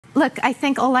Look, I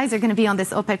think all eyes are going to be on this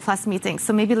OPEC Plus meeting,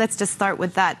 so maybe let's just start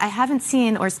with that. I haven't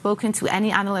seen or spoken to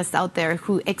any analyst out there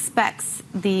who expects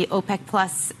the OPEC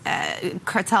Plus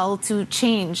cartel to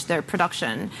change their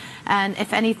production. And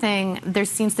if anything, there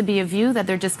seems to be a view that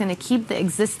they're just going to keep the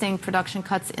existing production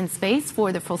cuts in space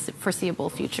for the foreseeable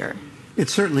future.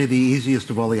 It's certainly the easiest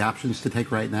of all the options to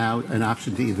take right now. An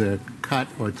option to either cut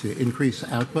or to increase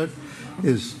output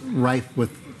is rife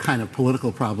with kind of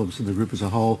political problems in the group as a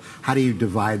whole. How do you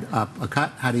divide up a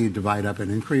cut? How do you divide up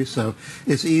an increase? So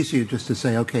it's easier just to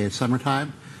say, okay, it's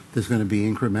summertime. There's going to be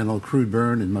incremental crude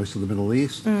burn in most of the Middle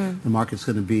East. The market's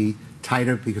going to be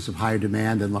tighter because of higher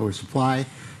demand and lower supply.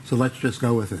 So let's just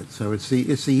go with it. So it's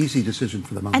the easy decision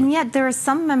for the moment. And yet there are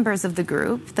some members of the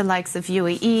group, the likes of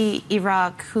UAE,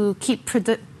 Iraq, who keep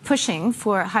pushing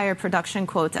for higher production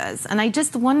quotas. And I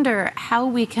just wonder how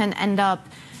we can end up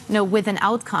with an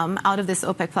outcome out of this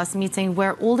OPEC Plus meeting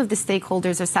where all of the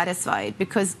stakeholders are satisfied,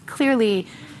 because clearly,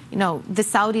 the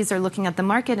Saudis are looking at the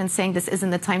market and saying this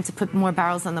isn't the time to put more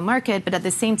barrels on the market. But at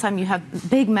the same time, you have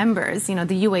big members, the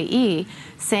UAE,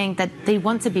 saying that they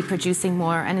want to be producing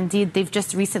more. And indeed, they've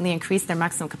just recently increased their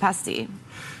maximum capacity.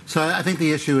 So I think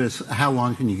the issue is how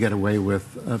long can you get away with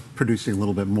producing a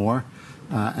little bit more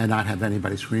and not have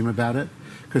anybody scream about it?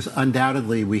 Because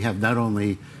undoubtedly, we have not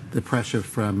only the pressure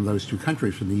from those two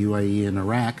countries, from the UAE and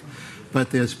Iraq, but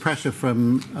there's pressure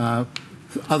from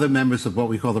other members of what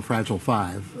we call the Fragile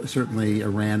Five. Certainly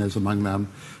Iran is among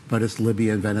them, but it's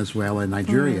Libya and Venezuela and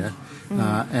Nigeria.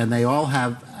 And they all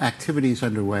have activities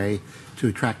underway to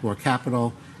attract more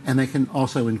capital, and they can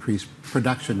also increase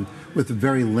production with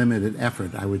very limited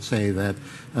effort. I would say that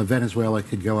Venezuela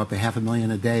could go up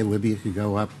 500,000 a day, Libya could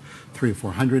go up 300 or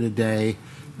 400 a day,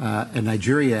 and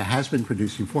Nigeria has been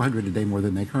producing 400 a day more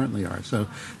than they currently are. So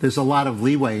there's a lot of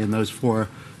leeway in those four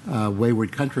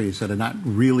wayward countries that are not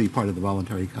really part of the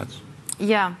voluntary cuts.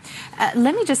 Yeah.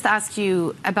 Let me just ask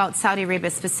you about Saudi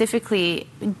Arabia specifically.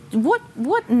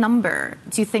 What number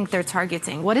do you think they're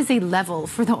targeting? What is a level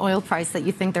for the oil price that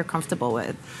you think they're comfortable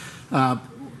with?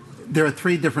 There are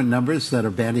three different numbers that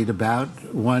are bandied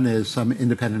about. One is some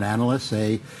independent analysts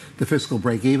say the fiscal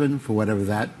break-even, for whatever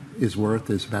that is worth,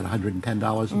 is about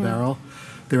 $110 a barrel.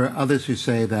 There are others who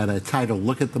say that a tighter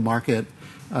look at the market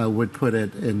would put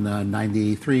it in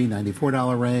 $93,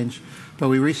 $94 range. But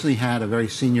we recently had a very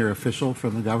senior official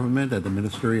from the government at the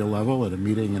ministerial level at a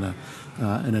meeting in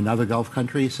another Gulf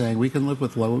country saying we can live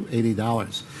with low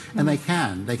 $80. And they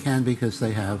can. They can because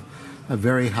they have a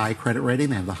very high credit rating.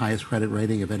 They have the highest credit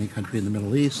rating of any country in the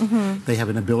Middle East. They have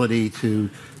an ability to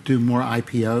do more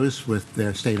IPOs with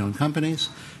their state-owned companies,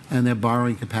 and their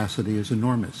borrowing capacity is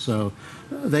enormous. So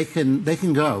they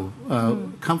can go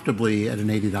comfortably at an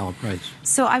 $80 price.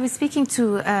 So I was speaking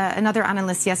to another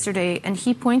analyst yesterday, and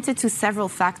he pointed to several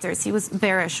factors. He was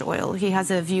bearish oil. He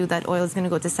has a view that oil is going to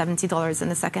go to $70 in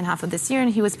the second half of this year,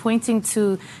 and he was pointing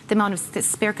to the amount of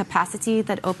spare capacity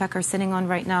that OPEC are sitting on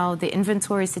right now, the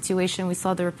inventory situation. We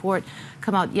saw the report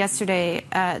come out yesterday,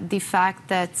 the fact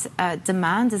that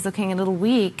demand is looking a little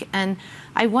weak. And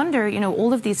I wonder,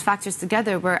 all of these factors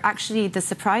together, where actually the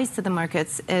surprise to the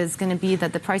markets is going to be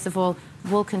that the price of oil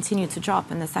will continue to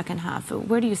drop in the second half.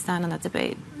 Where do you stand on that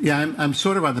debate? Yeah, I'm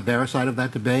sort of on the bear side of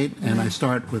that debate, and I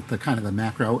start with the kind of the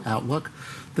macro outlook.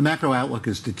 The macro outlook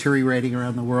is deteriorating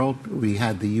around the world. We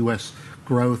had the U.S.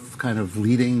 growth kind of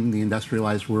leading the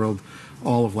industrialized world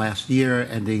all of last year,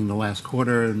 ending the last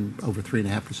quarter in over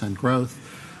 3.5% growth,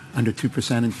 under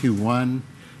 2% in Q1.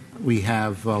 We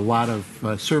have a lot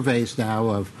of surveys now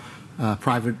of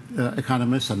private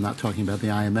economists. I'm not talking about the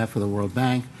IMF or the World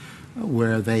Bank,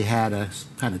 where they had a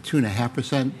kind of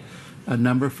 2.5%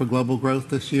 number for global growth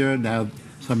this year. Now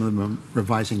some of them are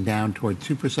revising down toward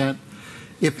 2%.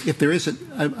 If there is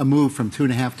a move from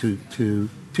 2.5% to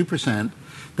 2%,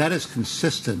 that is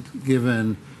consistent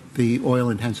given the oil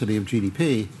intensity of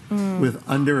GDP with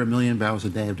under 1 million barrels a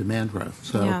day of demand growth.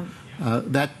 So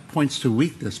that points to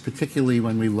weakness, particularly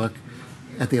when we look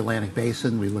at the Atlantic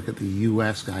Basin. We look at the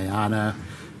U.S., Guyana,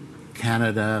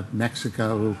 Canada,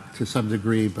 Mexico to some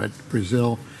degree, but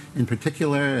Brazil in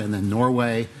particular, and then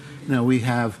Norway. We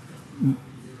have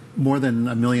more than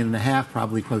 1.5 million,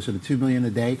 probably closer to 2 million a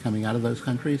day coming out of those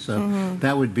countries. So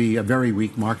that would be a very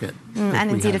weak market.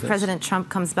 And indeed, if President Trump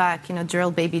comes back,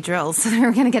 drill, baby, drill. So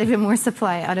we're going to get a bit more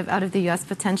supply out of the U.S.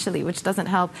 potentially, which doesn't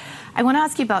help. I want to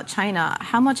ask you about China.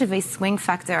 How much of a swing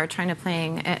factor are China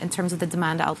playing in terms of the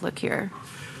demand outlook here?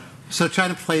 So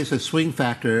China plays a swing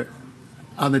factor.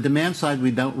 On the demand side, we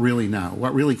don't really know.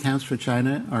 What really counts for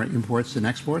China are imports and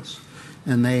exports.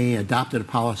 And they adopted a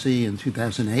policy in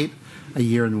 2008, a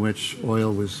year in which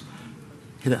oil was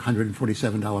hit at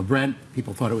 $147 Brent.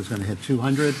 People thought it was going to hit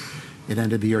 200. It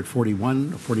ended the year at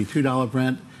 $41 or $42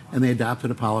 Brent, and they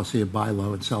adopted a policy of buy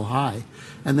low and sell high.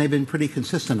 And they've been pretty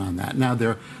consistent on that. Now, there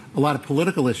are a lot of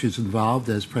political issues involved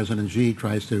as President Xi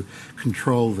tries to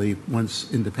control the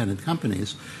once independent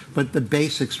companies. But the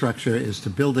basic structure is to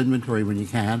build inventory when you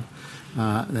can.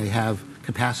 They have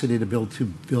capacity to build 2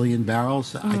 billion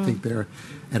barrels. I think they're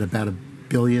at about 1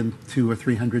 billion, 200 or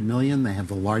 300 million. They have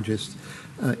the largest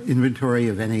inventory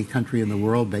of any country in the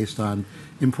world based on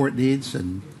import needs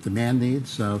and demand needs.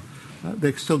 So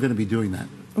they're still going to be doing that.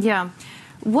 Yeah.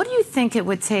 What do you think it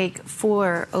would take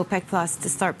for OPEC Plus to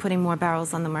start putting more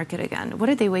barrels on the market again? What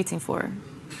are they waiting for?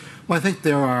 Well, I think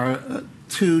there are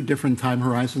two different time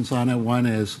horizons on it. One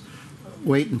is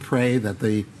wait and pray that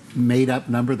the made-up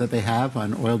number that they have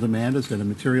on oil demand is going to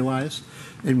materialize,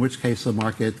 in which case the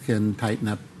market can tighten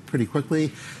up pretty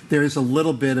quickly. There is a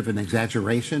little bit of an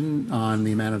exaggeration on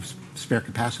the amount of spare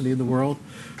capacity in the world.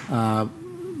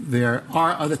 There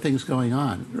are other things going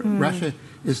on. Russia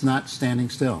is not standing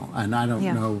still, and I don't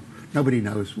know, nobody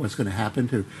knows what's going to happen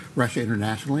to Russia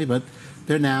internationally, but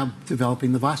they're now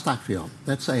developing the Vostok field.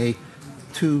 That's a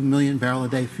 2 million barrel a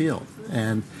day field,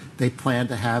 and they plan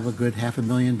to have a good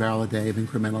 500,000 barrel a day of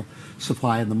incremental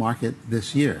supply in the market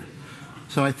this year.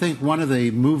 So I think one of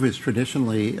the movers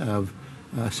traditionally of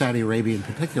Saudi Arabia in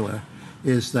particular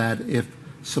is that if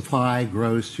supply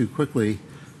grows too quickly,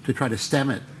 to try to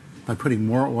stem it by putting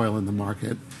more oil in the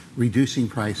market, reducing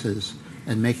prices,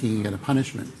 and making it a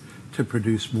punishment to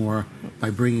produce more by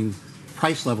bringing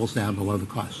price levels down below the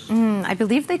costs. I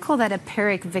believe they call that a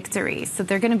Pyrrhic victory. So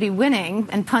they're going to be winning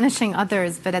and punishing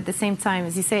others, but at the same time,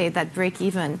 as you say, that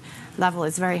break-even level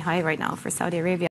is very high right now for Saudi Arabia.